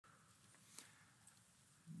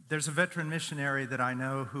There's a veteran missionary that I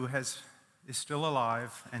know who is still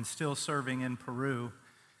alive and still serving in Peru,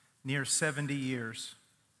 near 70 years.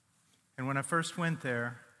 And when I first went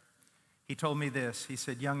there, he told me this. He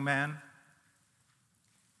said, "Young man,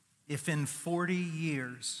 if in 40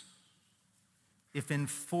 years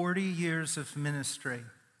of ministry,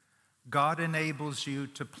 God enables you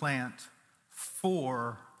to plant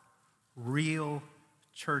 4 real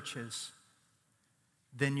churches,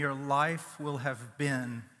 then your life will have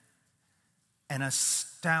been an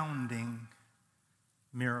astounding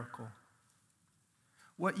miracle."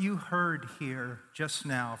 What you heard here just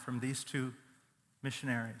now from these 2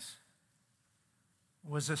 missionaries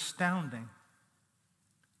was astounding.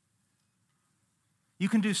 You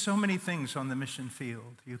can do so many things on the mission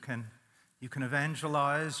field. You can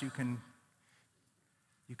evangelize, you can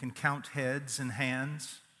count heads and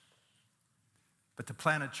hands. But to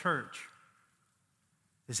plant a church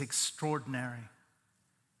is extraordinary.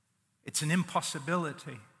 It's an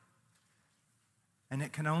impossibility. And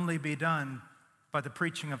it can only be done by the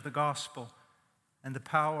preaching of the gospel and the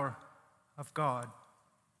power of God.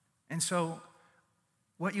 And so,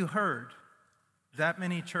 what you heard, that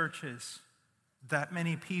many churches, that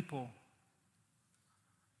many people,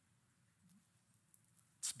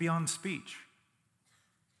 it's beyond speech.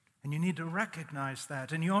 And you need to recognize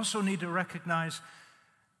that. And you also need to recognize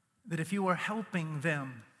that if you were helping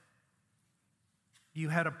them, you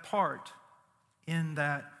had a part in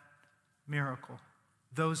that miracle,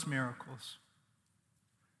 those miracles.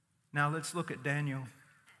 Now let's look at Daniel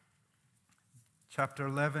chapter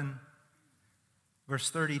 11, verse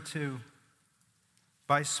 32.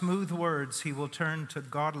 By smooth words he will turn to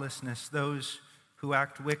godlessness those who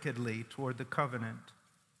act wickedly toward the covenant.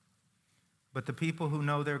 But the people who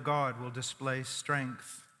know their God will display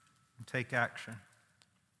strength and take action.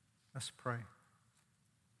 Let's pray.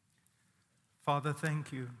 Father,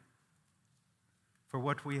 thank you for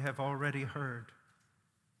what we have already heard.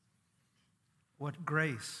 What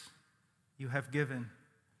grace you have given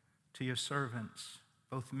to your servants,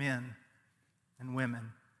 both men and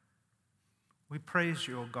women. We praise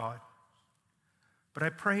you, O God. But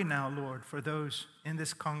I pray now, Lord, for those in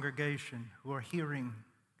this congregation who are hearing.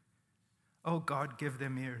 Oh God, give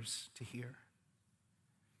them ears to hear.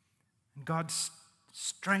 And God,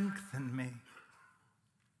 strengthen me.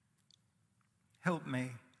 Help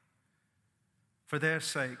me for their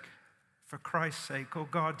sake, for Christ's sake. Oh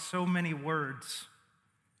God, so many words,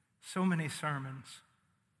 so many sermons.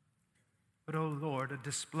 But oh Lord, a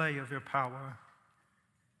display of your power.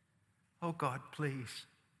 Oh God, please.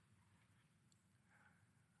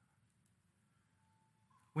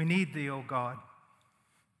 We need thee, oh God.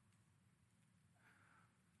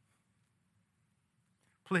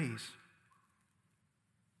 Please.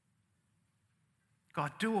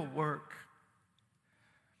 God, do a work,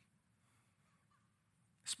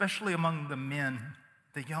 especially among the men,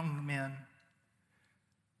 the young men.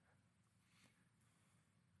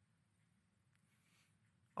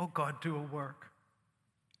 Oh God, do a work.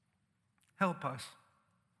 Help us.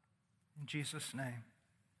 In Jesus' name,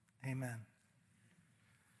 amen.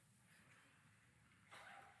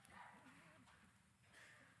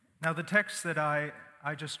 Now, the text that I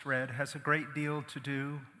just read has a great deal to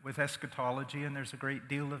do with eschatology, and there's a great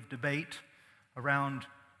deal of debate around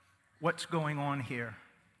what's going on here.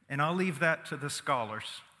 And I'll leave that to the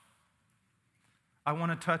scholars. I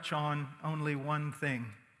want to touch on only one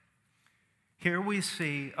thing. Here we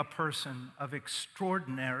see a person of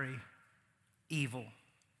extraordinary evil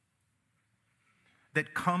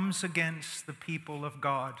that comes against the people of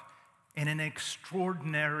God in an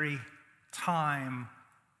extraordinary time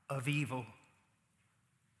of evil.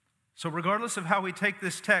 So regardless of how we take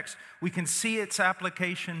this text, we can see its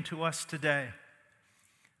application to us today.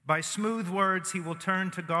 By smooth words, he will turn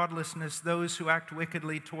to godlessness those who act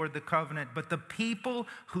wickedly toward the covenant. But the people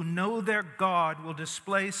who know their God will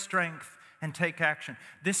display strength and take action.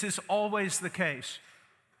 This is always the case.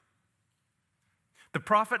 The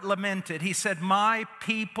prophet lamented. He said, "My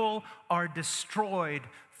people are destroyed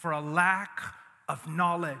for a lack of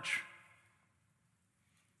knowledge."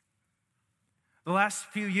 The last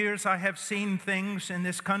few years, I have seen things in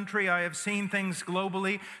this country, I have seen things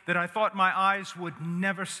globally that I thought my eyes would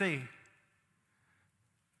never see.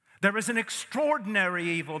 There is an extraordinary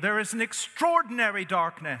evil. There is an extraordinary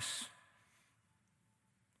darkness.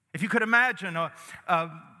 If you could imagine a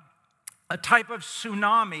type of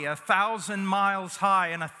tsunami 1,000 miles high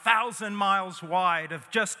and 1,000 miles wide of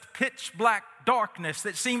just pitch black darkness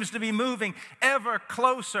that seems to be moving ever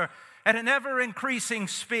closer at an ever increasing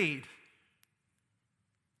speed.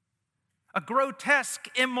 A grotesque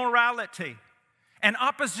immorality, an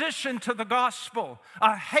opposition to the gospel,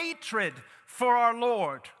 a hatred for our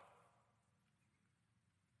Lord.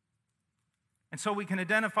 And so we can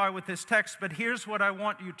identify with this text, but here's what I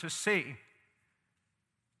want you to see.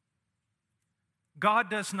 God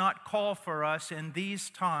does not call for us in these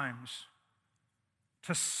times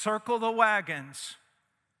to circle the wagons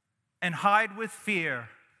and hide with fear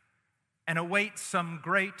and await some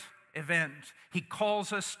great event. He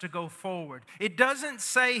calls us to go forward. It doesn't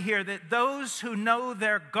say here that those who know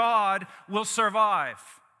their God will survive.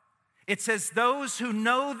 It says those who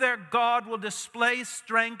know their God will display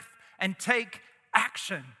strength and take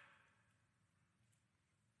action.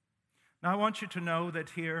 Now I want you to know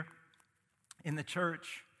that here in the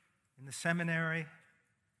church, in the seminary,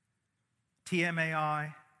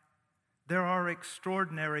 TMAI, there are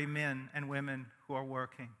extraordinary men and women who are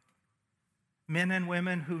working. Men and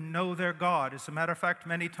women who know their God. As a matter of fact,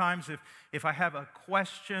 many times if I have a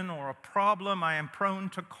question or a problem, I am prone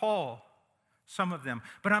to call some of them.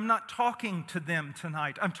 But I'm not talking to them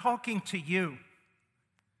tonight. I'm talking to you.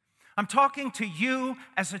 I'm talking to you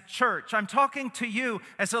as a church. I'm talking to you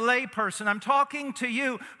as a layperson. I'm talking to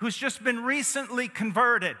you who's just been recently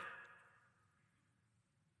converted.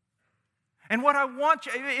 And what I want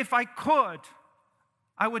you, if I could,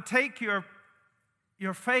 I would take your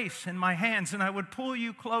face in my hands and I would pull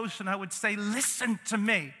you close and I would say, listen to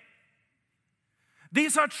me.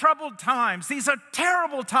 These are troubled times. These are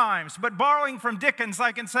terrible times. But borrowing from Dickens,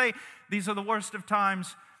 I can say, these are the worst of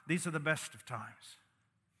times. These are the best of times.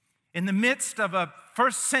 In the midst of a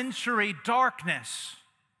first century darkness,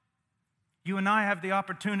 you and I have the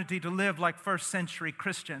opportunity to live like first century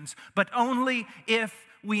Christians, but only if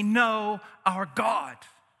we know our God.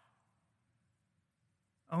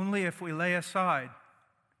 Only if we lay aside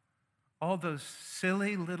all those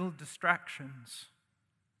silly little distractions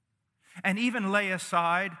and even lay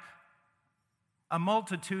aside a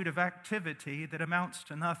multitude of activity that amounts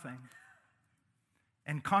to nothing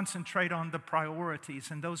and concentrate on the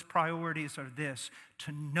priorities. And those priorities are this: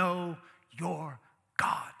 to know your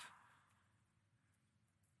God.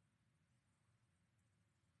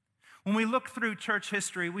 When we look through church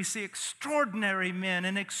history, we see extraordinary men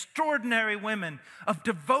and extraordinary women of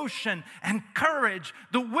devotion and courage,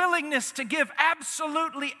 the willingness to give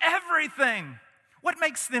absolutely everything. What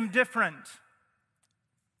makes them different?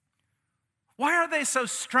 Why are they so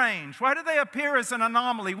strange? Why do they appear as an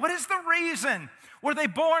anomaly? What is the reason? Were they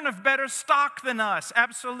born of better stock than us?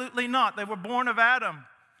 Absolutely not. They were born of Adam.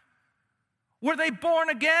 Were they born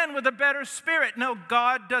again with a better spirit? No,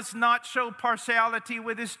 God does not show partiality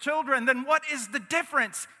with his children. Then what is the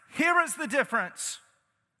difference? Here is the difference.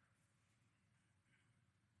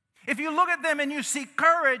 If you look at them and you see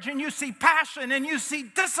courage and you see passion and you see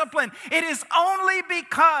discipline, it is only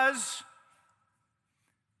because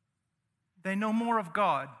they know more of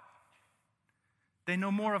God. They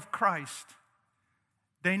know more of Christ.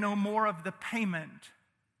 They know more of the payment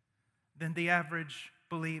than the average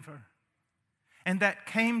believer. And that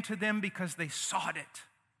came to them because they sought it.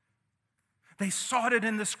 They sought it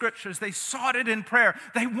in the scriptures. They sought it in prayer.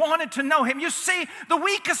 They wanted to know him. You see, the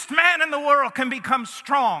weakest man in the world can become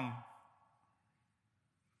strong.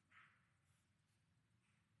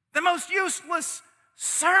 The most useless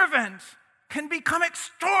servant can become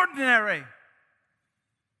extraordinary.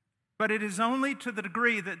 But it is only to the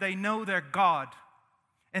degree that they know their God.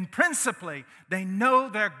 And principally, they know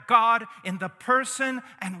their God in the person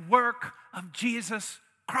and work of Jesus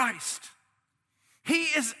Christ. He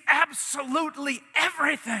is absolutely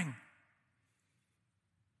everything.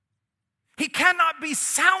 He cannot be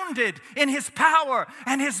sounded in his power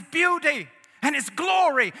and his beauty and his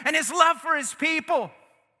glory and his love for his people.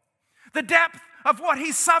 The depth of what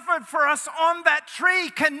he suffered for us on that tree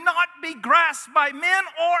cannot be grasped by men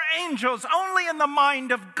or angels. Only in the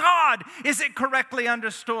mind of God is it correctly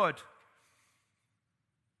understood.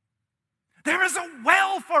 There is a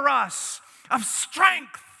well for us of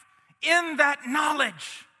strength in that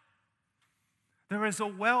knowledge. There is a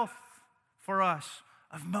wealth for us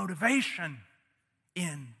of motivation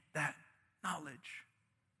in that knowledge.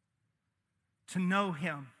 To know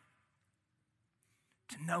him.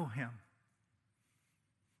 To know him.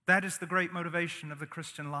 That is the great motivation of the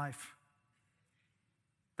Christian life.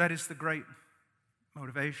 That is the great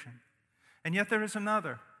motivation. And yet there is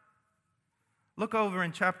another. Look over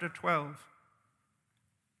in chapter 12.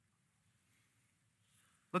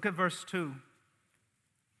 Look at verse 2.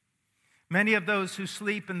 Many of those who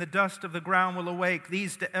sleep in the dust of the ground will awake,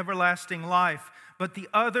 these to everlasting life, but the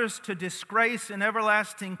others to disgrace and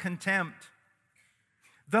everlasting contempt.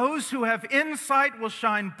 Those who have insight will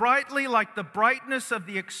shine brightly like the brightness of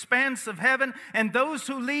the expanse of heaven, and those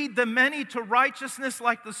who lead the many to righteousness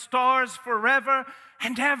like the stars forever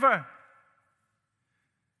and ever.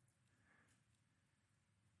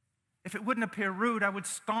 If it wouldn't appear rude, I would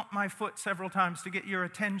stomp my foot several times to get your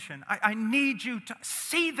attention. I need you to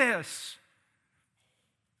see this.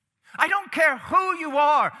 I don't care who you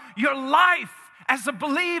are. Your life as a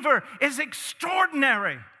believer is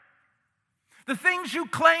extraordinary. The things you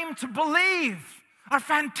claim to believe are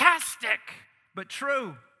fantastic, but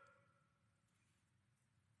true.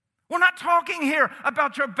 We're not talking here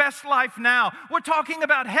about your best life now. We're talking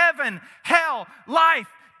about heaven, hell, life,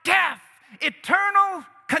 death, eternal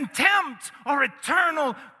contempt, or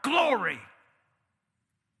eternal glory.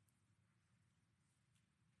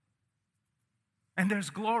 And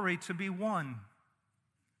there's glory to be won.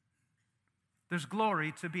 There's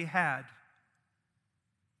glory to be had.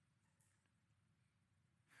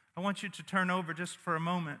 I want you to turn over just for a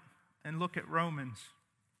moment and look at Romans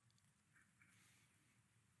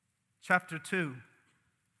chapter 2,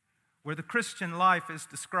 where the Christian life is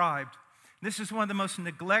described. This is one of the most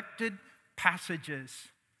neglected passages.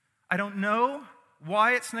 I don't know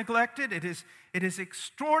why it's neglected. It is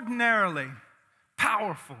extraordinarily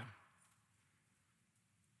powerful.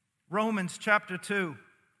 Romans chapter 2,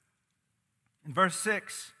 in verse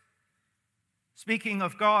 6. Speaking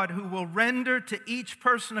of God, who will render to each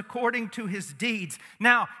person according to his deeds.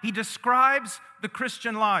 Now, he describes the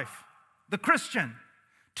Christian life. The Christian,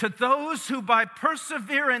 to those who by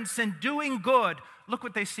perseverance in doing good, look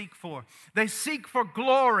what they seek for. They seek for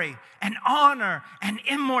glory and honor and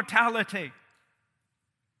immortality.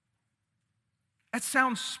 That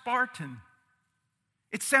sounds Spartan.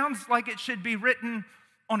 It sounds like it should be written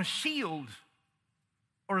on a shield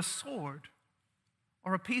or a sword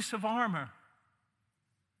or a piece of armor.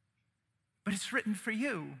 But it's written for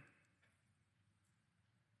you.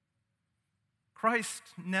 Christ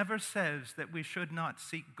never says that we should not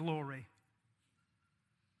seek glory.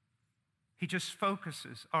 He just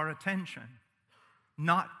focuses our attention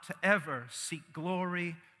not to ever seek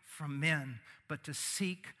glory from men, but to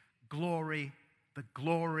seek glory, the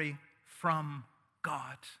glory from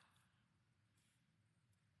God.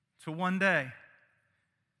 To one day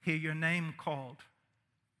hear your name called,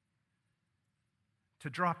 to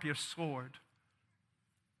drop your sword,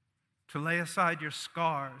 to lay aside your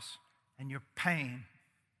scars and your pain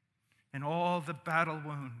and all the battle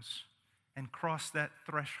wounds and cross that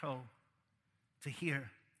threshold to hear,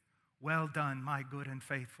 well done, my good and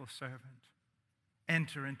faithful servant.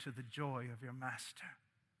 Enter into the joy of your master.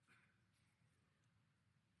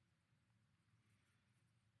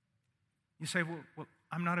 You say, well,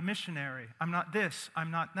 I'm not a missionary. I'm not this. I'm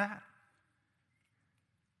not that.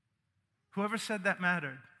 Whoever said that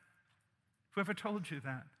mattered? Whoever told you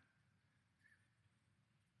that?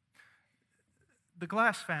 The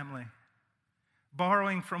Glass family,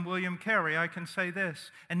 borrowing from William Carey, I can say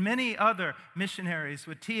this, and many other missionaries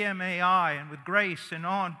with TMAI and with Grace and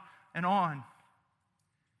on and on.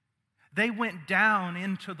 They went down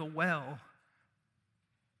into the well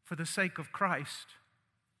for the sake of Christ.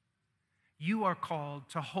 You are called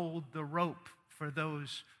to hold the rope for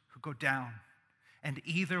those who go down. And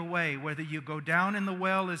either way, whether you go down in the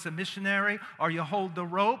well as a missionary or you hold the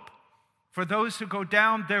rope, for those who go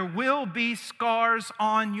down, there will be scars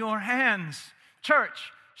on your hands.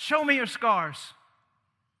 Church, show me your scars.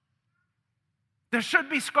 There should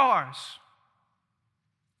be scars.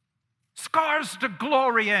 Scars to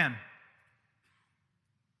glory in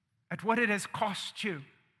at what it has cost you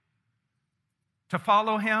to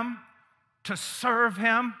follow Him, to serve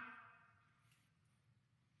Him,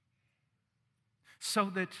 so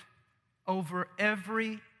that over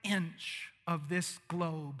every inch of this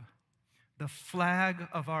globe, the flag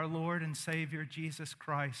of our Lord and Savior Jesus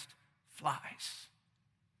Christ flies.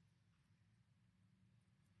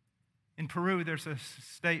 In Peru, there's a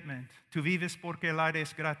statement, "Tu vives porque el aire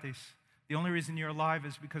es gratis." The only reason you're alive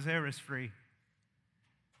is because air is free.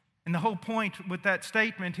 And the whole point with that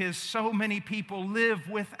statement is so many people live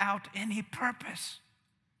without any purpose.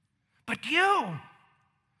 But you,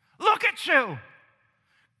 look at you.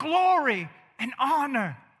 Glory and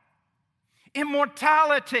honor,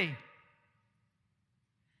 immortality,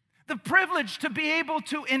 the privilege to be able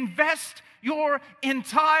to invest your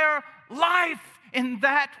entire life in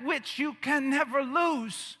that which you can never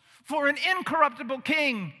lose for an incorruptible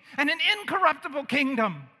king and an incorruptible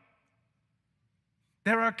kingdom.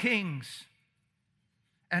 There are kings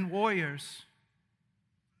and warriors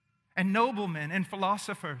and noblemen and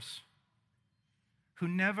philosophers who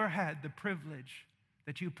never had the privilege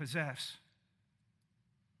that you possess.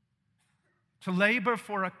 to labor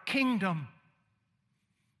for a kingdom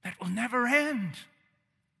that will never end,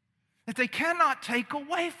 that they cannot take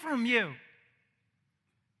away from you,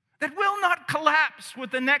 that will not collapse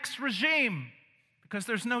with the next regime, because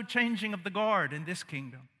there's no changing of the guard in this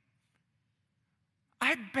kingdom.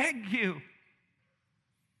 I beg you.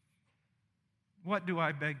 What do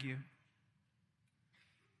I beg you?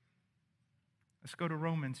 Let's go to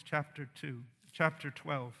Romans chapter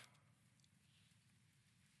 12.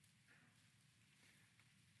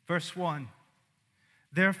 Verse 1.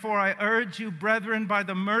 Therefore, I urge you, brethren, by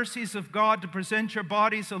the mercies of God, to present your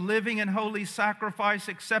bodies a living and holy sacrifice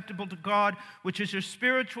acceptable to God, which is your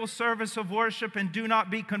spiritual service of worship, and do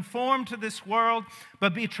not be conformed to this world,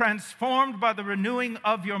 but be transformed by the renewing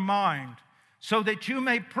of your mind, so that you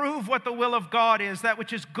may prove what the will of God is, that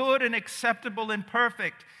which is good and acceptable and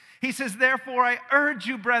perfect. He says, therefore, I urge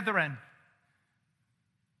you, brethren.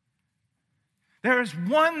 There is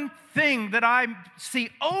one thing that I see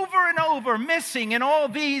over and over missing in all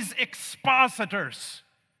these expositors.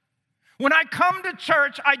 When I come to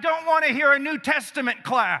church, I don't want to hear a New Testament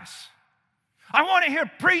class. I want to hear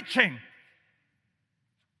preaching.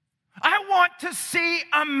 I want to see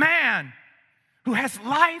a man who has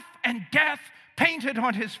life and death painted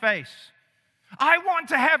on his face. I want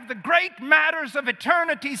to have the great matters of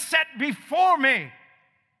eternity set before me.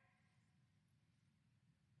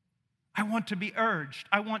 I want to be urged.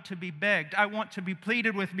 I want to be begged. I want to be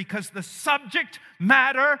pleaded with, because the subject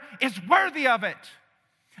matter is worthy of it.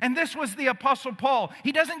 And this was the Apostle Paul.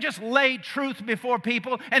 He doesn't just lay truth before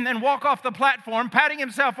people and then walk off the platform patting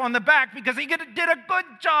himself on the back because he did a good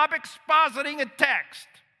job expositing a text.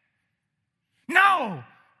 No!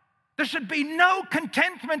 There should be no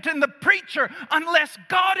contentment in the preacher unless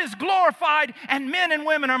God is glorified and men and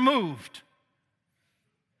women are moved.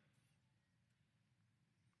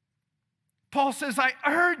 Paul says, I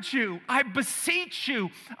urge you, I beseech you,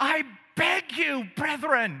 I beg you,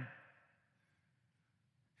 brethren.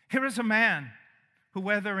 Here is a man who,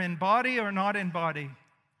 whether in body or not in body,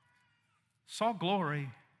 saw glory,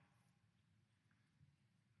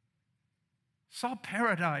 saw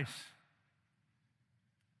paradise.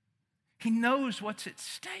 He knows what's at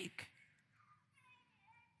stake.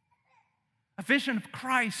 A vision of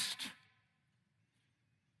Christ.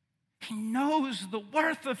 He knows the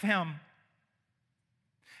worth of him.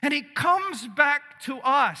 And he comes back to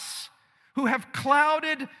us who have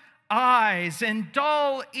clouded eyes and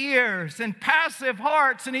dull ears and passive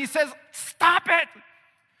hearts. And he says, stop it.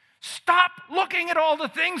 Stop looking at all the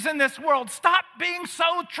things in this world. Stop being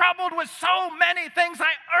so troubled with so many things.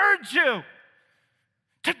 I urge you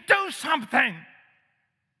to do something.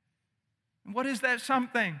 What is that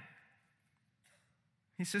something?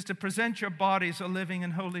 He says to present your bodies a living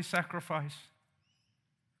and holy sacrifice.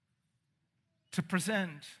 To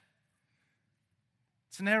present.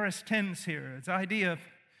 It's an aorist tense here. It's the idea of,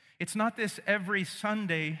 it's not this every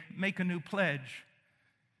Sunday make a new pledge.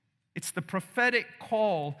 It's the prophetic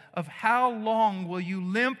call of how long will you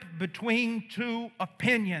limp between two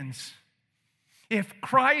opinions? If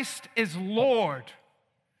Christ is Lord,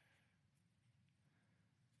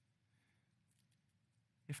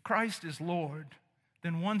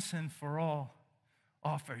 then once and for all,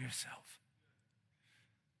 offer yourself.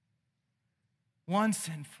 Once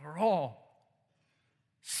and for all,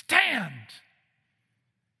 stand.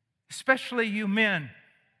 Especially you men,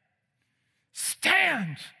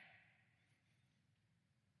 stand.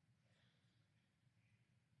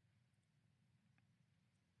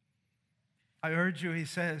 I urge you, he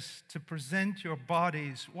says, to present your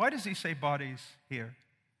bodies. Why does he say bodies here?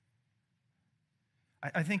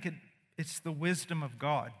 I think it's the wisdom of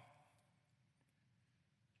God.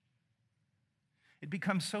 It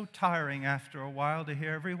becomes so tiring after a while to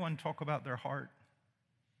hear everyone talk about their heart.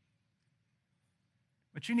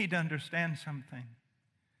 But you need to understand something.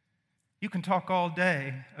 You can talk all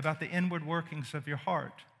day about the inward workings of your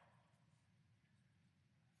heart,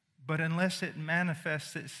 but unless it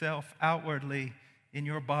manifests itself outwardly in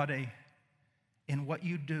your body, in what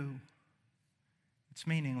you do, it's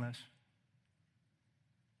meaningless.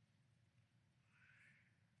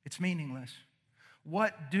 It's meaningless.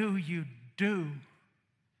 What do you do?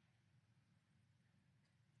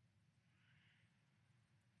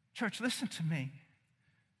 Church, listen to me.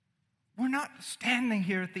 We're not standing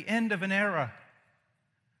here at the end of an era.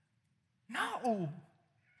 No.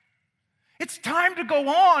 It's time to go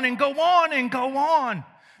on and go on and go on.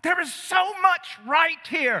 There is so much right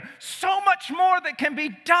here, so much more that can be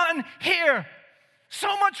done here.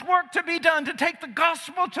 So much work to be done to take the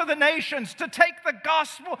gospel to the nations, to take the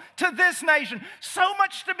gospel to this nation. So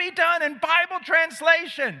much to be done in Bible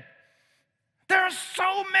translation. There are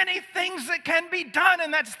so many things that can be done,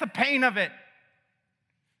 and that's the pain of it.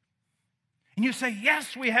 And you say,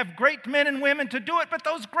 yes, we have great men and women to do it, but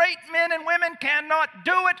those great men and women cannot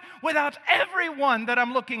do it without everyone that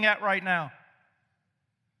I'm looking at right now.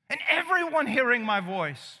 And everyone hearing my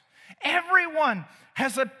voice. Everyone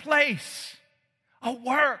has a place, a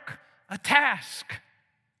work, a task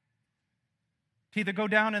to either go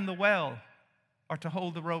down in the well or to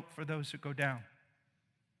hold the rope for those who go down.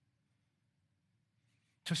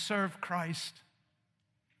 To serve Christ.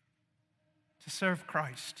 To serve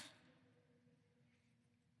Christ.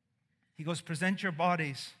 He goes, present your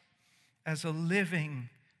bodies as a living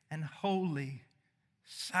and holy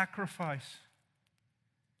sacrifice.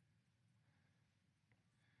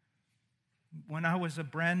 When I was a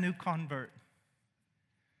brand new convert,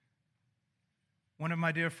 one of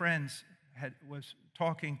my dear friends was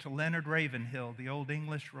talking to Leonard Ravenhill, the old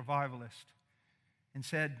English revivalist, and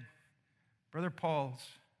said, Brother Paul's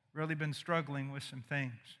really been struggling with some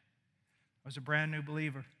things. I was a brand new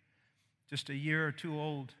believer, just a year or two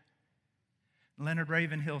old. Leonard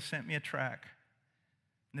Ravenhill sent me a tract,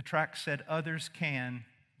 and the tract said, others can,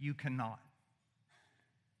 you cannot.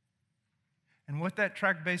 And what that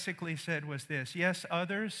tract basically said was this: yes,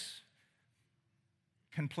 others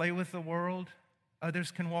can play with the world,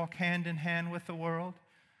 others can walk hand in hand with the world,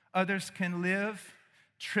 others can live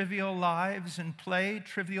trivial lives and play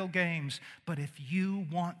trivial games, but if you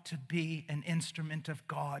want to be an instrument of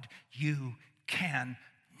God, you cannot.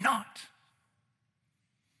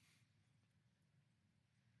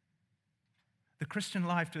 The Christian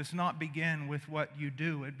life does not begin with what you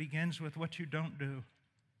do. It begins with what you don't do.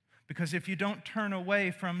 Because if you don't turn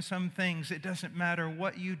away from some things, it doesn't matter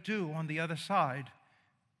what you do on the other side.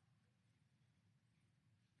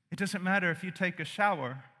 It doesn't matter if you take a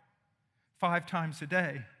shower 5 times a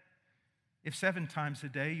day, if 7 times a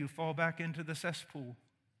day you fall back into the cesspool.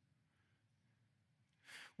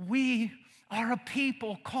 We are a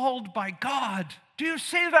people called by God. Do you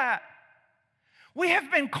see that? We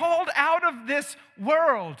have been called out of this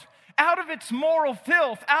world, out of its moral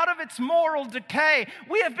filth, out of its moral decay.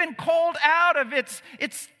 We have been called out of its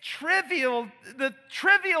trivial, the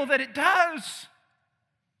trivial that it does.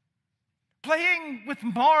 Playing with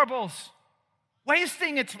marbles,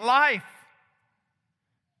 wasting its life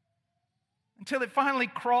until it finally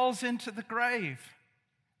crawls into the grave,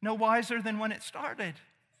 no wiser than when it started.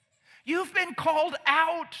 You've been called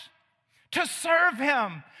out to serve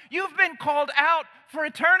Him. You've been called out for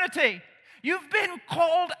eternity. You've been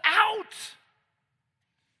called out.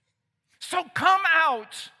 So come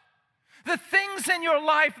out. The things in your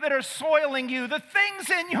life that are soiling you, the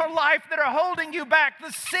things in your life that are holding you back,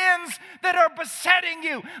 the sins that are besetting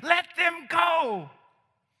you, let them go.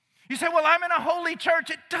 You say, well, I'm in a holy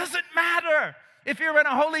church. It doesn't matter if you're in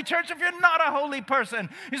a holy church, if you're not a holy person.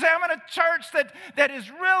 You say, I'm in a church that is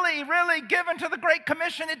really, really given to the Great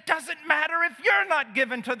Commission. It doesn't matter if you're not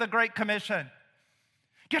given to the Great Commission.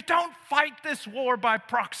 You don't fight this war by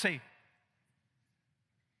proxy.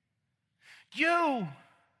 You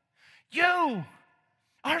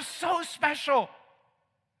are so special.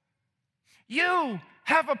 You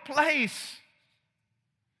have a place.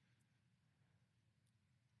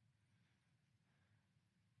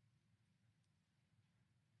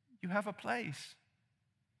 You have a place.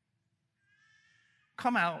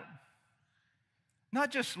 Come out.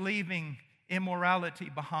 Not just leaving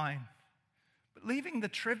immorality behind, but leaving the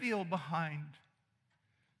trivial behind.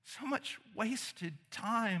 So much wasted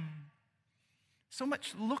time. So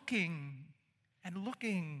much looking and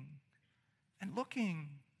looking and looking.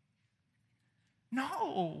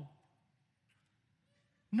 No.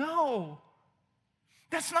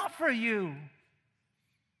 That's not for you.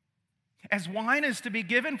 As wine is to be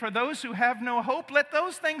given for those who have no hope, let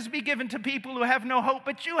those things be given to people who have no hope.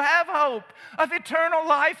 But you have hope of eternal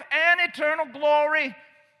life and eternal glory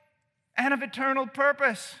and of eternal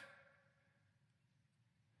purpose.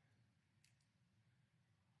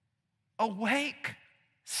 Awake,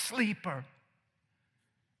 sleeper,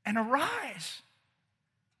 and arise.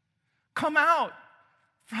 Come out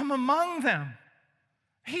from among them.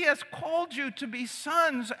 He has called you to be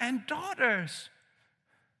sons and daughters.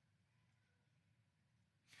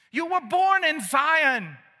 You were born in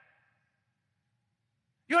Zion.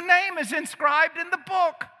 Your name is inscribed in the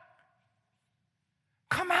book.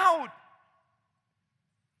 Come out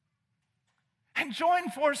and join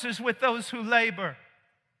forces with those who labor,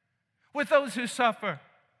 with those who suffer,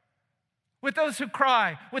 with those who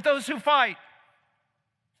cry, with those who fight.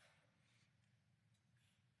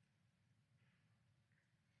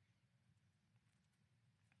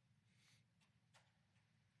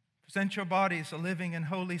 Present your bodies a living and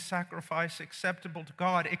holy sacrifice acceptable to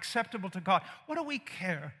God. Acceptable to God. What do we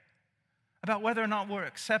care about whether or not we're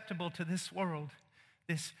acceptable to this world,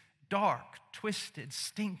 this dark, twisted,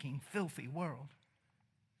 stinking, filthy world?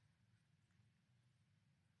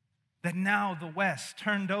 That now the West,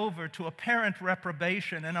 turned over to apparent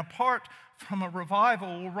reprobation and apart from a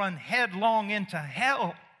revival, will run headlong into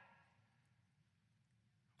hell.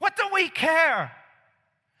 What do we care?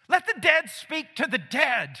 Let the dead speak to the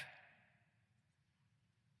dead.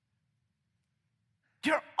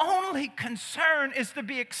 Your only concern is to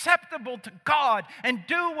be acceptable to God and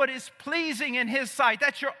do what is pleasing in His sight.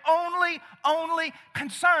 That's your only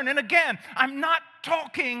concern. And again, I'm not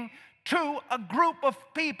talking to a group of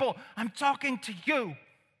people. I'm talking to you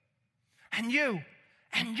and you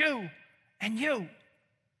and you and you.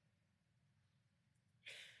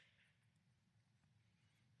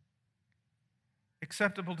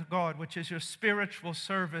 Acceptable to God, which is your spiritual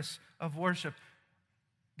service of worship.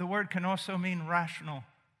 The word can also mean rational. I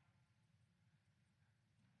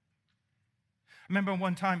remember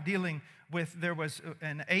one time there was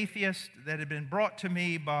an atheist that had been brought to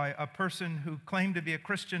me by a person who claimed to be a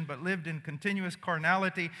Christian but lived in continuous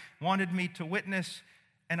carnality, wanted me to witness,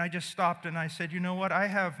 and I just stopped and I said, you know what, I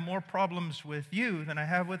have more problems with you than I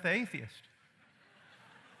have with the atheist.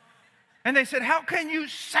 And they said, how can you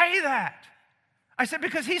say that? I said,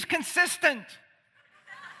 because he's consistent.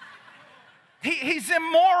 He's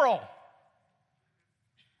immoral.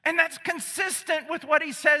 And that's consistent with what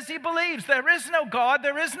he says he believes. There is no God.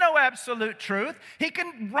 There is no absolute truth. He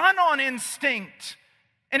can run on instinct.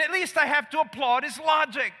 And at least I have to applaud his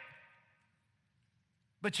logic.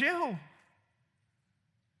 But you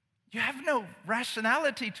have no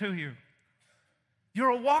rationality to you. You're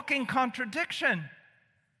a walking contradiction.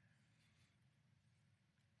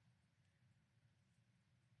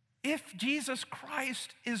 If Jesus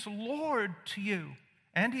Christ is Lord to you,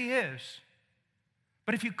 and He is,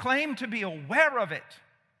 but if you claim to be aware of it,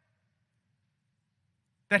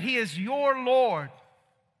 that He is your Lord,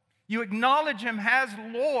 you acknowledge Him as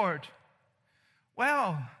Lord,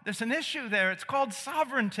 well, there's an issue there. It's called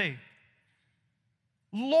sovereignty.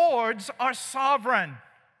 Lords are sovereign,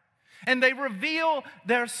 and they reveal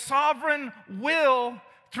their sovereign will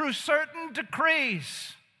through certain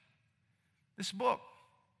decrees. This book,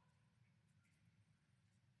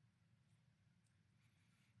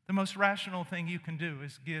 the most rational thing you can do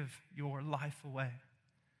is give your life away.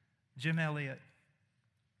 Jim Elliot,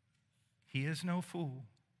 he is no fool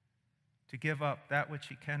to give up that which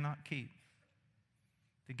he cannot keep,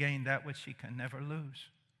 to gain that which he can never lose.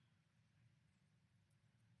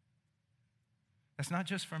 That's not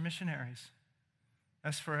just for missionaries.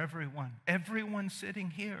 That's for everyone. Everyone sitting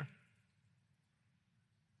here.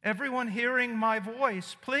 Everyone hearing my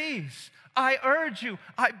voice, please, I urge you,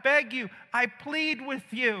 I beg you, I plead with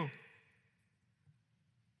you.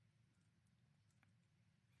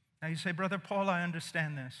 Now you say, Brother Paul, I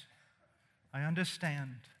understand this. I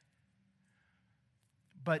understand.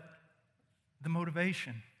 But the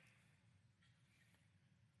motivation,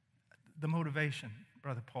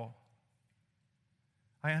 Brother Paul,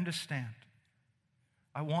 I understand.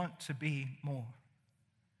 I want to be more.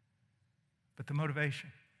 But the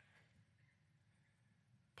motivation,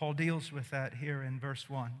 Paul deals with that here in verse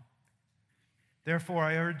 1. Therefore,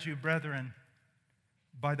 I urge you, brethren,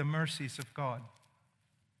 by the mercies of God.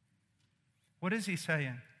 What is he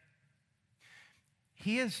saying?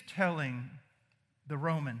 He is telling the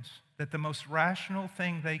Romans that the most rational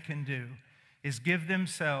thing they can do is give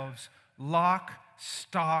themselves lock,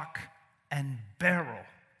 stock, and barrel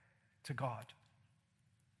to God.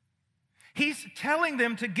 He's telling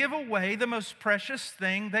them to give away the most precious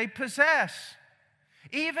thing they possess.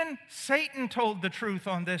 Even Satan told the truth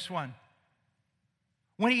on this one.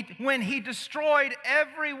 When he destroyed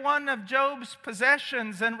every one of Job's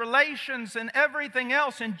possessions and relations and everything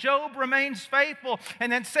else, and Job remains faithful,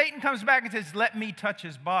 and then Satan comes back and says, let me touch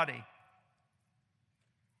his body.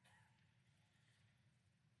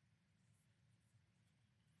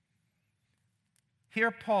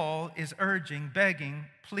 Here Paul is urging, begging,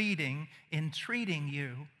 pleading, entreating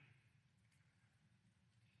you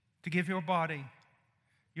to give your body,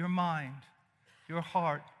 your mind, your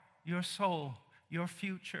heart, your soul, your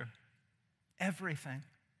future, everything.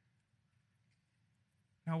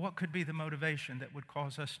 Now, what could be the motivation that would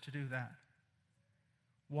cause us to do that?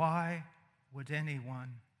 Why would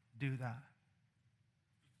anyone do that?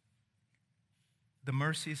 The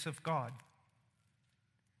mercies of God.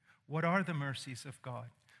 What are the mercies of God?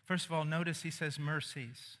 First of all, notice he says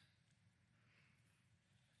mercies.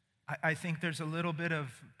 I think there's a little bit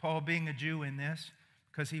of Paul being a Jew in this,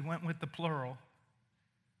 because he went with the plural.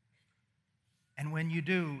 And when you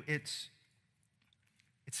do, it's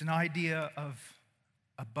an idea of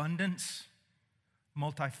abundance,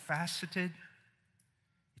 multifaceted.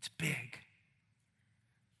 It's big.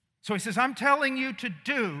 So he says, I'm telling you to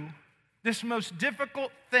do this most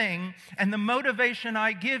difficult thing, and the motivation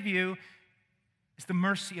I give you is the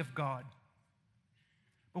mercy of God.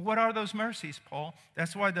 But what are those mercies, Paul?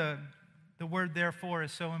 That's why the word therefore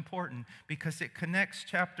is so important, because it connects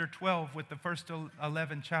chapter 12 with the first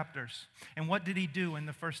 11 chapters. And what did he do in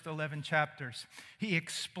the first 11 chapters? He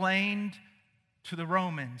explained to the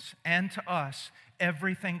Romans and to us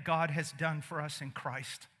everything God has done for us in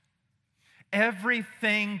Christ.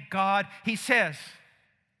 Everything God, he says,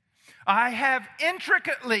 I have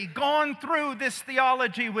intricately gone through this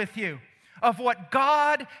theology with you of what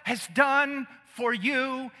God has done for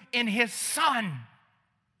you in His Son.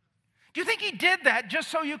 Do you think He did that just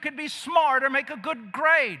so you could be smart or make a good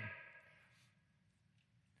grade?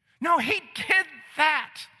 No, He did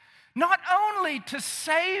that not only to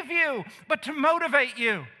save you, but to motivate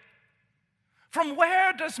you. From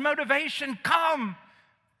where does motivation come?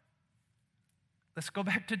 Let's go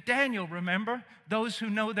back to Daniel, remember? Those who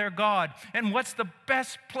know their God. And what's the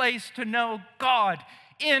best place to know God?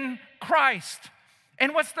 In Christ.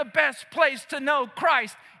 And what's the best place to know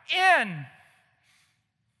Christ? In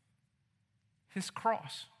His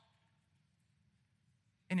cross.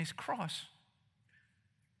 In His cross.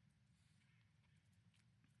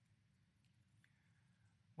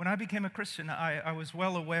 When I became a Christian, I was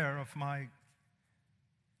well aware of my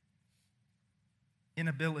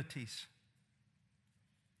inabilities.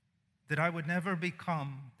 That I would never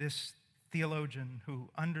become this theologian who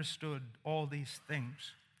understood all these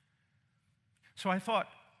things. So I thought,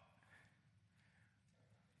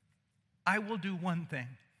 I will do one thing.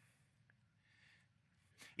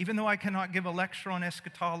 Even though I cannot give a lecture on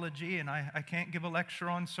eschatology and I can't give a lecture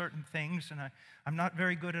on certain things and I'm not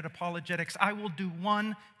very good at apologetics, I will do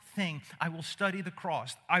one thing. I will study the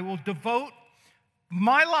cross. I will devote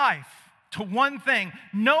my life to one thing,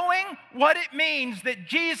 knowing what it means that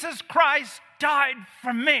Jesus Christ died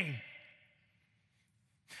for me.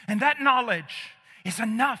 And that knowledge is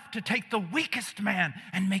enough to take the weakest man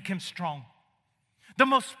and make him strong. The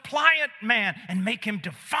most pliant man and make him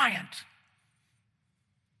defiant.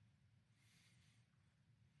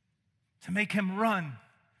 To make him run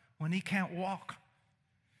when he can't walk.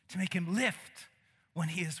 To make him lift when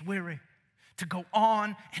he is weary. To go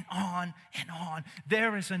on and on and on.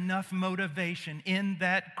 There is enough motivation in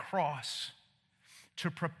that cross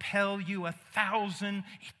to propel you 1,000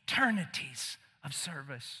 eternities of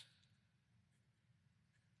service.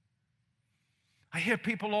 I hear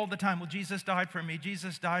people all the time, well, Jesus died for me,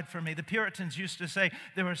 Jesus died for me. The Puritans used to say,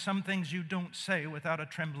 there are some things you don't say without a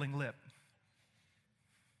trembling lip.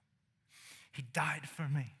 He died for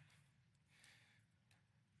me.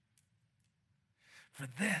 For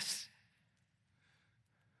this.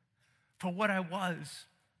 For what I was,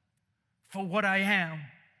 for what I am,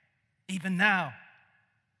 even now,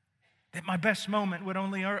 that my best moment would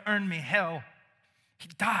only earn me hell. He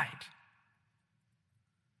died.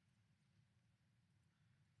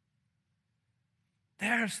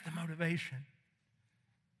 There's the motivation.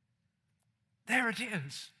 There it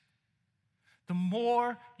is. The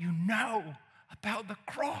more you know about the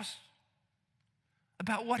cross,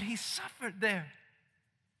 about what He suffered there,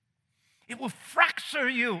 it will fracture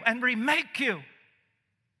you and remake you.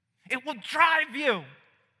 It will drive you.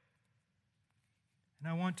 And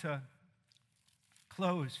I want to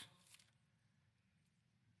close.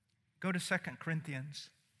 Go to 2 Corinthians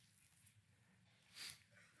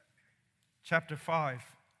chapter 5.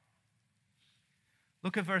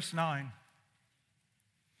 Look at verse 9.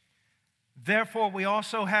 Therefore, we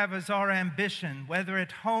also have as our ambition, whether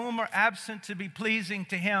at home or absent, to be pleasing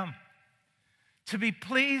to Him. To be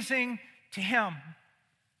pleasing to Him.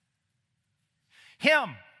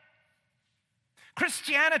 Him.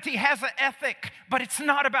 Christianity has an ethic, but it's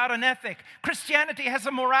not about an ethic. Christianity has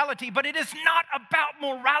a morality, but it is not about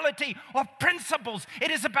morality or principles. It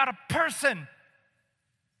is about a person.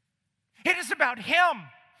 It is about Him.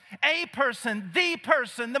 A person,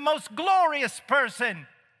 the most glorious person.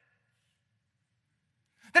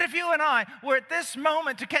 That if you and I were at this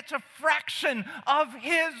moment to catch a fraction of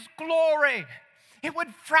His glory, it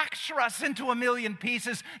would fracture us into 1,000,000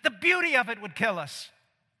 pieces. The beauty of it would kill us.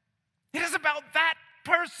 It is about that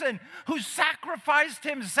person who sacrificed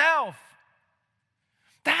himself.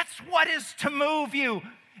 That's what is to move you.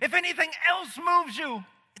 If anything else moves you,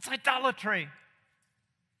 it's idolatry.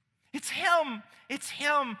 It's Him, it's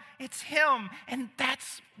Him, it's Him. And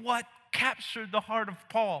that's what captured the heart of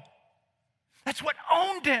Paul. That's what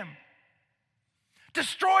owned him.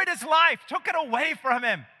 destroyed his life, took it away from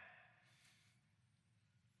him,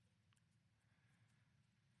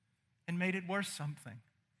 and made it worth something.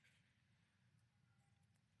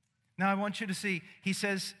 Now I want you to see, he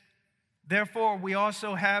says, therefore we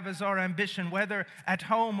also have as our ambition, whether at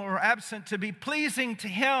home or absent, to be pleasing to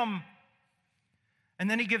him. And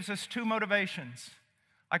then he gives us two motivations.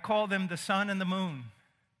 I call them the sun and the moon,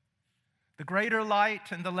 the greater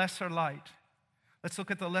light and the lesser light. Let's look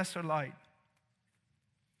at the lesser light.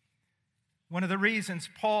 One of the reasons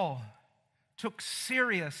Paul took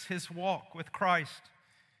serious his walk with Christ,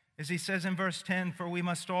 as he says in verse 10, for we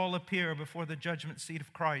must all appear before the judgment seat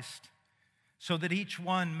of Christ, so that each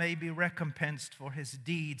one may be recompensed for his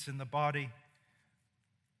deeds in the body,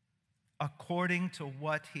 according to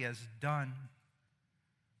what he has done,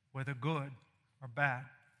 whether good or bad.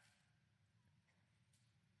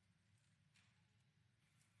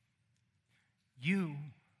 You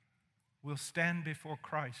will stand before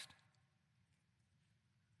Christ.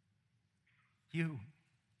 You.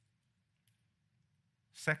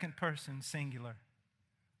 Second person, singular.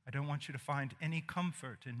 I don't want you to find any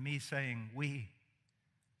comfort in me saying we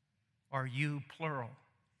or you, plural.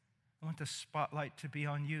 I want the spotlight to be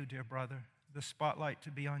on you, dear brother. The spotlight to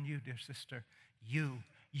be on you, dear sister. You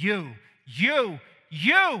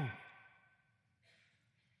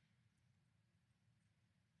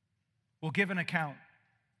will give an account.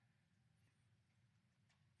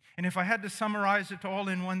 And if I had to summarize it all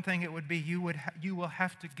in one thing, it would be you will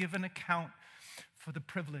have to give an account for the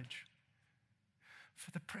privilege.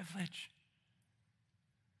 For the privilege.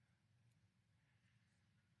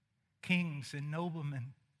 Kings and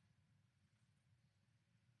noblemen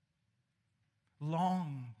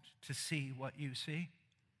longed to see what you see,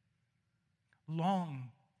 longed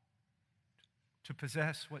to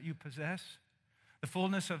possess what you possess. The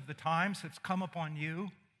fullness of the times has come upon you.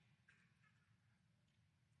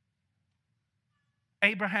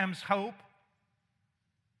 Abraham's hope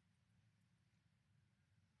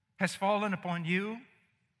has fallen upon you.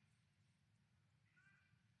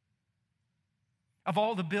 Of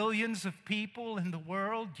all the billions of people in the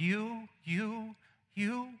world, you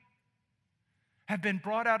have been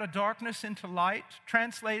brought out of darkness into light,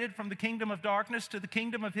 translated from the kingdom of darkness to the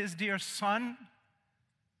kingdom of his dear Son,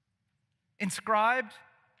 inscribed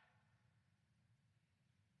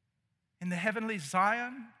in the heavenly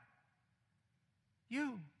Zion.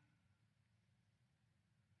 You.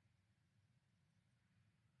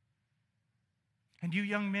 And you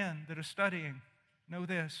young men that are studying, know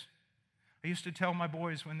this. I used to tell my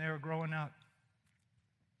boys when they were growing up,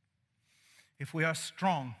 if we are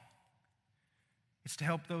strong, it's to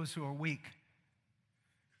help those who are weak.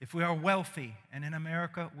 If we are wealthy, and in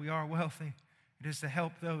America we are wealthy, it is to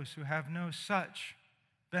help those who have no such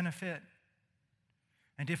benefit.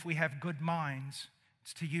 And if we have good minds,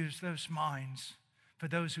 it's to use those minds for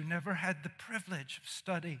those who never had the privilege of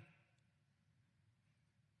study.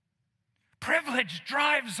 Privilege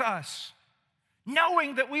drives us,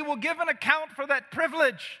 knowing that we will give an account for that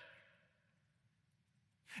privilege.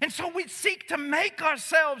 And so we seek to make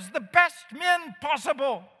ourselves the best men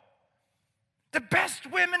possible, the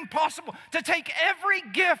best women possible, to take every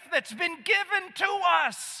gift that's been given to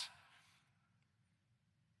us,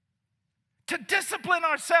 to discipline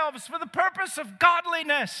ourselves for the purpose of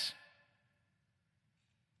godliness,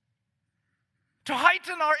 to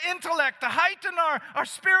heighten our intellect, to heighten our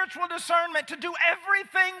spiritual discernment, to do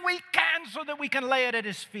everything we can so that we can lay it at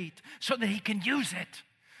his feet, so that he can use it,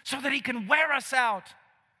 so that he can wear us out.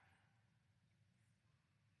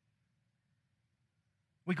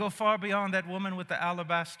 We go far beyond that woman with the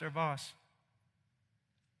alabaster vase,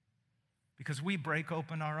 because we break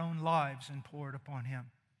open our own lives and pour it upon him.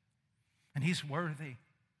 And he's worthy.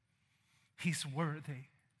 He's worthy.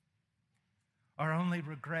 Our only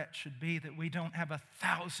regret should be that we don't have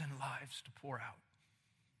 1,000 lives to pour out.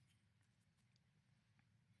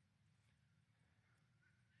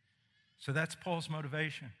 So that's Paul's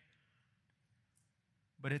motivation.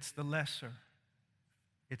 But it's the lesser.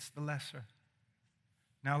 It's the lesser.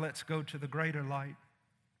 Now let's go to the greater light.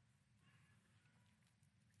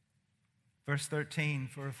 Verse 13,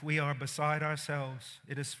 for if we are beside ourselves,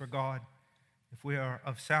 it is for God. If we are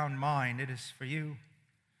of sound mind, it is for you.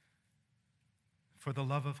 For the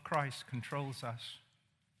love of Christ controls us.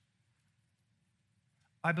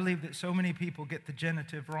 I believe that so many people get the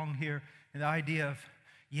genitive wrong here, and the idea of,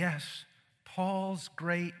 yes, Paul's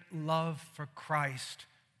great love for Christ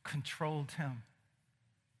controlled him.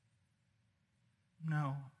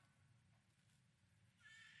 No.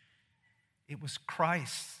 It was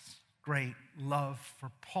Christ's great love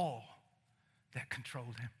for Paul that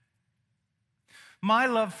controlled him. My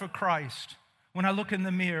love for Christ when I look in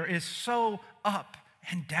the mirror is so up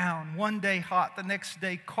and down. One day hot, the next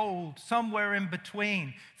day cold, somewhere in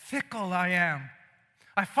between. Fickle I am.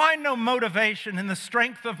 I find no motivation in the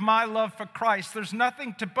strength of my love for Christ. There's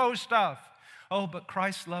nothing to boast of. Oh, but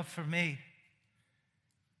Christ's love for me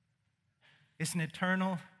is an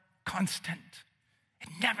eternal constant. It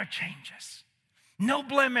never changes. No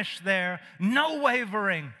blemish there, no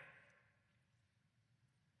wavering.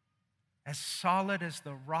 As solid as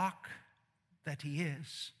the rock that He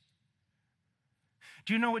is.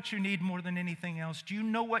 Do you know what you need more than anything else? Do you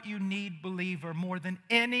know what you need, believer, more than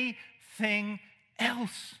anything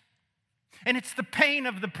else? And it's the pain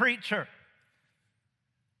of the preacher.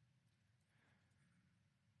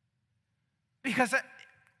 Because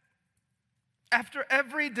after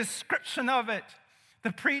every description of it,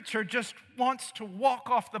 the preacher just wants to walk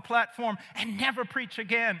off the platform and never preach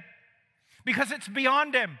again. Because it's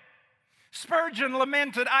beyond him. Spurgeon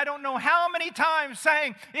lamented, I don't know how many times,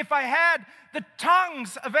 saying, if I had the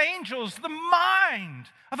tongues of angels, the mind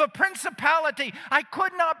of a principality, I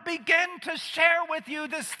could not begin to share with you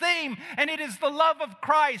this theme. And it is the love of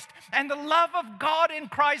Christ and the love of God in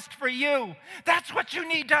Christ for you. That's what you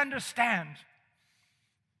need to understand.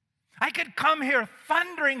 I could come here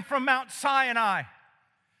thundering from Mount Sinai.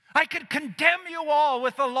 I could condemn you all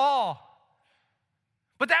with the law.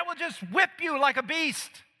 But that will just whip you like a beast.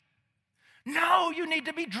 No, you need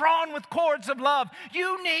to be drawn with cords of love.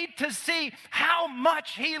 You need to see how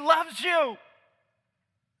much He loves you.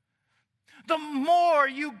 The more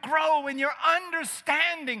you grow in your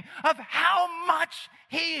understanding of how much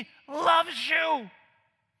He loves you,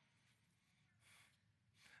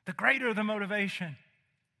 the greater the motivation.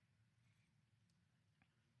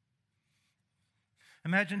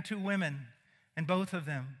 Imagine two women, and both of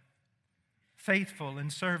them faithful in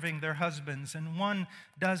serving their husbands, and one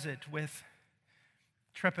does it with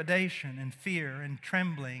trepidation and fear and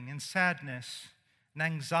trembling and sadness and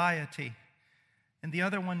anxiety, and the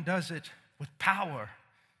other one does it with power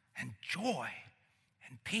and joy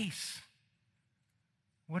and peace.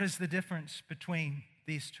 What is the difference between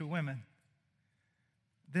these two women?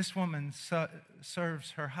 This woman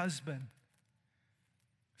serves her husband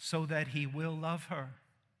so that he will love her.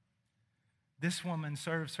 This woman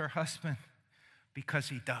serves her husband because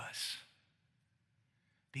he does.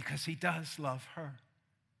 Because he does love her.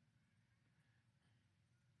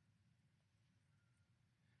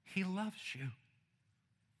 He loves you.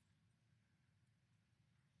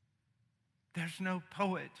 There's no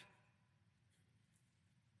poet.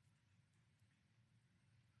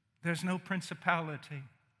 There's no principality.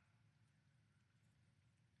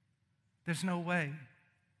 There's no way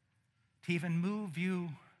to even move you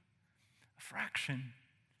a fraction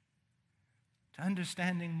to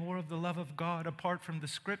understanding more of the love of God apart from the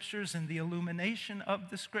Scriptures and the illumination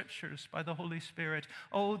of the Scriptures by the Holy Spirit.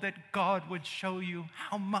 Oh, that God would show you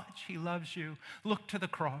how much He loves you. Look to the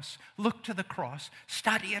cross. Look to the cross.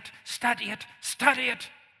 Study it, study it, study it.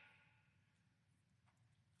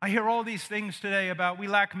 I hear all these things today about we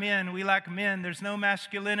lack men, there's no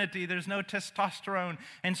masculinity, there's no testosterone.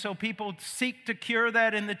 And so people seek to cure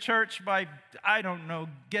that in the church by, I don't know,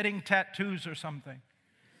 getting tattoos or something.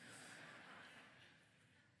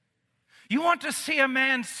 You want to see a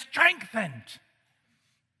man strengthened?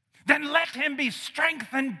 Then let him be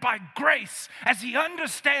strengthened by grace as he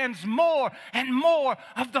understands more and more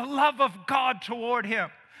of the love of God toward him.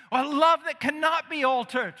 A love that cannot be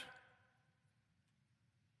altered.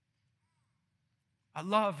 A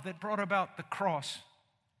love that brought about the cross,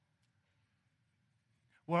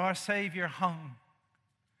 where our Savior hung,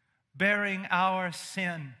 bearing our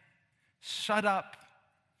sin, shut up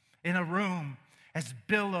in a room as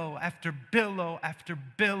billow after billow after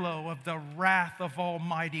billow of the wrath of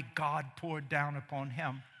Almighty God poured down upon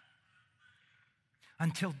Him,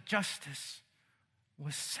 until justice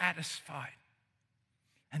was satisfied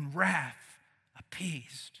and wrath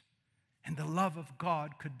appeased. And the love of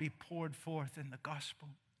God could be poured forth in the gospel.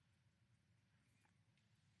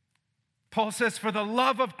 Paul says, for the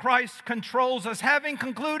love of Christ controls us, having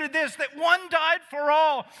concluded this, that one died for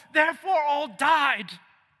all, therefore all died.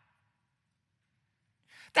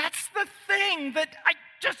 That's the thing that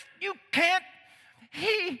you can't,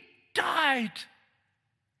 He died.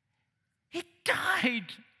 He died.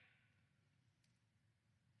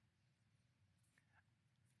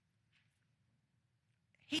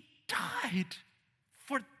 Died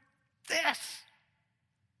for this.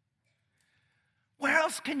 Where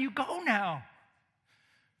else can you go now?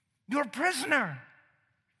 You're a prisoner,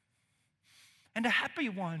 and a happy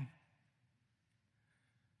one.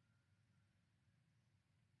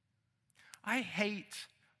 I hate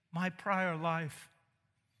my prior life,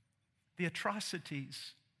 the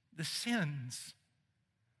atrocities, the sins,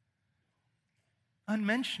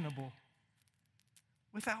 unmentionable,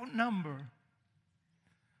 without number,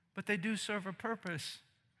 but they do serve a purpose.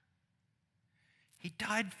 He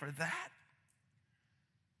died for that.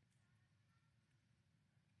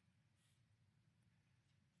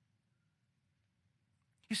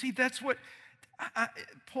 You see, that's what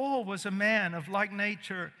Paul was, a man of like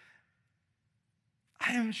nature.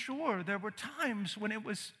 I am sure there were times when it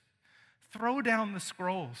was throw down the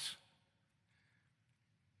scrolls.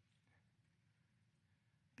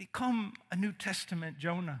 Become a New Testament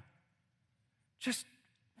Jonah. Just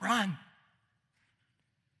run.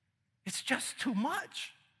 It's just too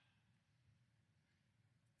much.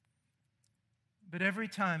 But every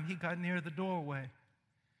time he got near the doorway,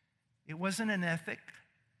 it wasn't an ethic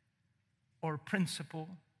or principle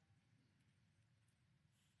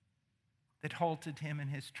that halted him in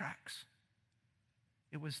his tracks.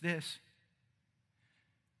 It was this: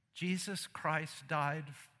 Jesus Christ died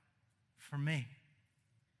for me.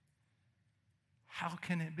 How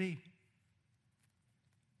can it be?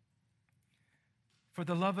 For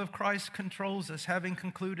the love of Christ controls us, having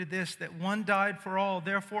concluded this, that one died for all,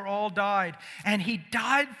 therefore all died. And he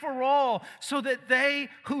died for all, so that they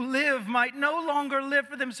who live might no longer live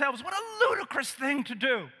for themselves. What a ludicrous thing to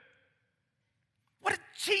do. What a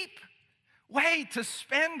cheap way to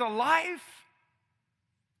spend a life.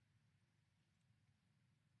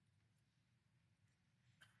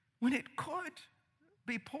 When it could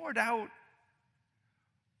be poured out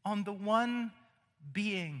on the one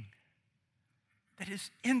being that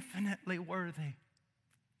is infinitely worthy.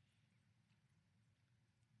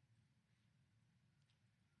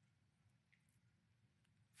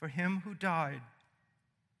 For him who died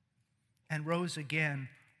and rose again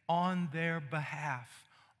on their behalf.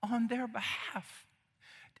 On their behalf.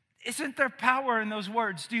 Isn't there power in those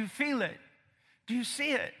words? Do you feel it? Do you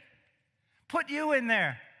see it? Put you in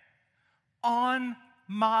there. On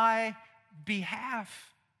my behalf.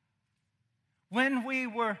 When we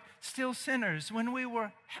were still sinners, when we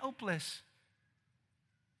were helpless,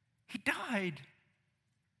 he died.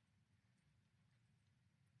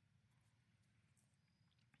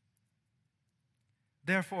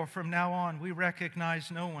 Therefore, from now on, we recognize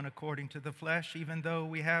no one according to the flesh, even though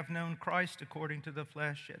we have known Christ according to the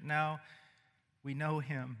flesh, yet now we know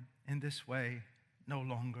him in this way no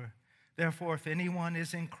longer. Therefore, if anyone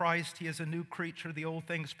is in Christ, he is a new creature. The old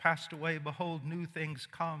things passed away. Behold, new things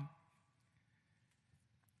come.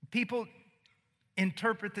 People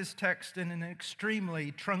interpret this text in an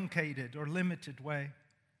extremely truncated or limited way.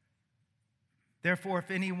 Therefore,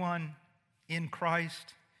 if anyone in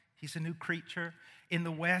Christ, he's a new creature. In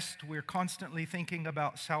the West, we're constantly thinking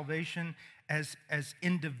about salvation as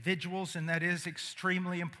individuals, and that is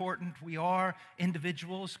extremely important. We are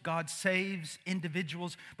individuals. God saves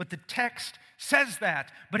individuals. But the text says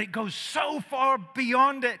that, but it goes so far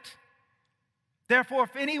beyond it. Therefore,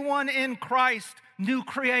 if anyone in Christ, new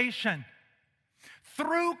creation.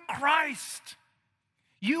 Through Christ,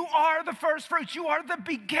 you are the first fruits. You are the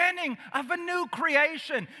beginning of a new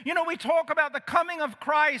creation. You know, we talk about the coming of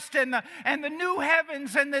Christ and the new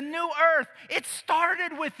heavens and the new earth. It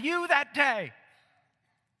started with you that day.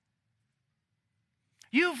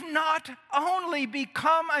 You've not only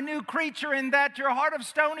become a new creature in that your heart of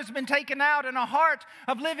stone has been taken out and a heart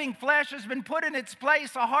of living flesh has been put in its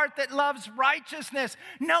place, a heart that loves righteousness.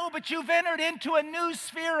 No, but you've entered into a new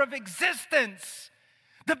sphere of existence,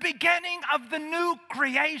 the beginning of the new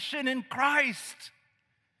creation in Christ.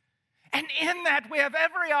 And in that we have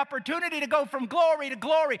every opportunity to go from glory to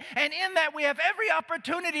glory. And in that we have every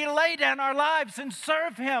opportunity to lay down our lives and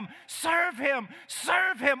serve him, serve him,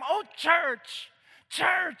 serve him. Oh, church.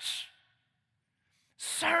 Church,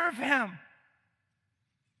 serve him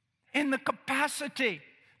in the capacity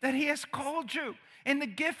that he has called you, in the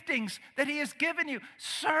giftings that he has given you.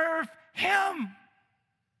 Serve him.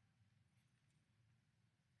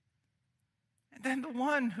 And then the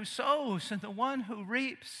one who sows and the one who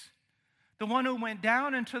reaps, the one who went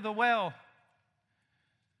down into the well,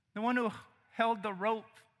 the one who held the rope,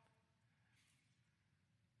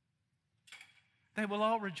 they will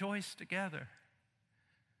all rejoice together.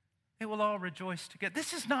 They will all rejoice together.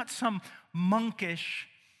 This is not some monkish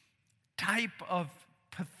type of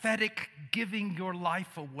pathetic giving your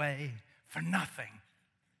life away for nothing.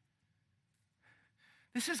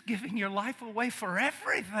 This is giving your life away for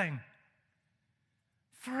everything.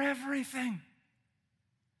 For everything.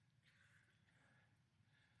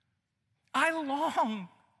 I long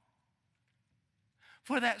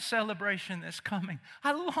for that celebration that's coming.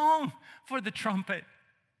 I long for the trumpet.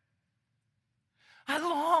 I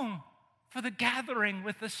long for the gathering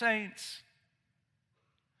with the saints.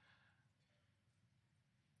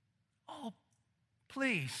 Oh,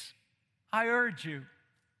 please, I urge you,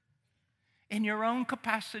 in your own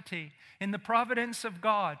capacity, in the providence of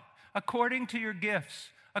God, according to your gifts,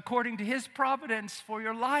 according to His providence for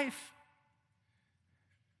your life,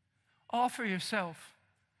 offer yourself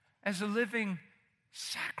as a living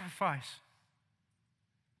sacrifice.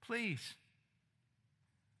 Please,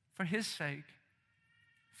 for His sake,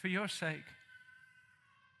 for your sake,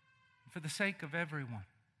 for the sake of everyone.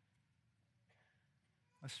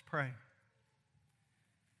 Let's pray.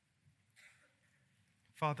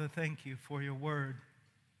 Father, thank you for your word.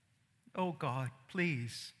 Oh God,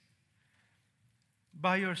 please,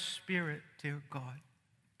 by your Spirit, dear God,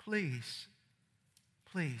 please,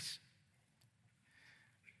 please,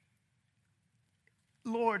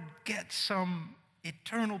 Lord, get some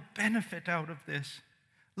eternal benefit out of this.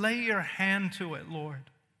 Lay your hand to it, Lord.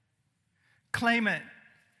 Claim it.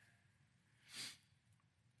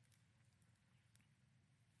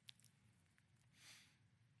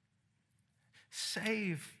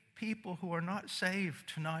 Save people who are not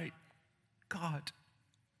saved tonight, God.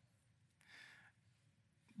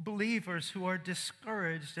 Believers who are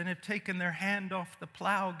discouraged and have taken their hand off the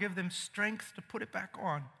plow, give them strength to put it back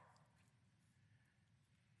on.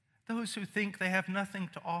 Those who think they have nothing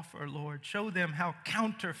to offer, Lord, show them how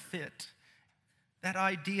counterfeit that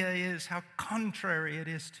idea is, how contrary it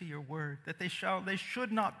is to your word, that they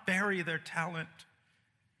should not bury their talent.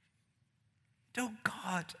 Oh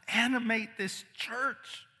God, animate this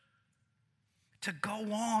church to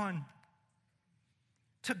go on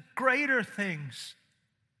to greater things.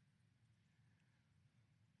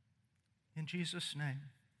 In Jesus' name,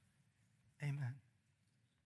 amen.